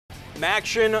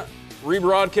action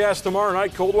rebroadcast tomorrow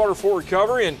night, Coldwater for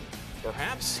recovery, and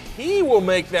perhaps he will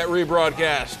make that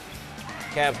rebroadcast.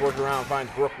 Cavs work around and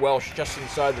finds Brooke Welsh just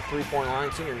inside the three-point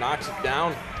line. Senior knocks it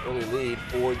down. Early lead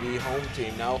for the home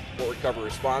team. Now for recovery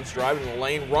response, driving the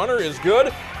lane. Runner is good.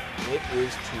 It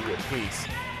is two apiece.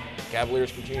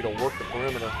 Cavaliers continue to work the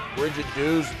perimeter. Bridget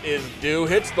Dews is due.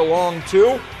 Hits the long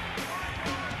two.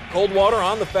 Coldwater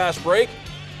on the fast break.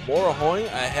 Laura Hoying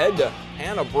ahead to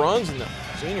Hannah Bruns, and the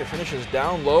senior finishes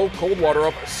down low. Coldwater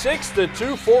up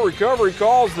 6-2 for recovery,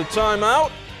 calls the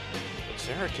timeout. But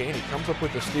Sarah Caney comes up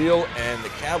with the steal, and the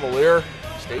Cavalier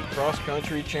state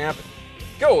cross-country champ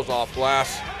goes off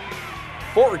glass.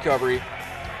 For recovery,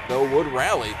 though, would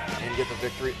rally and get the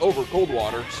victory over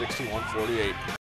Coldwater 61-48.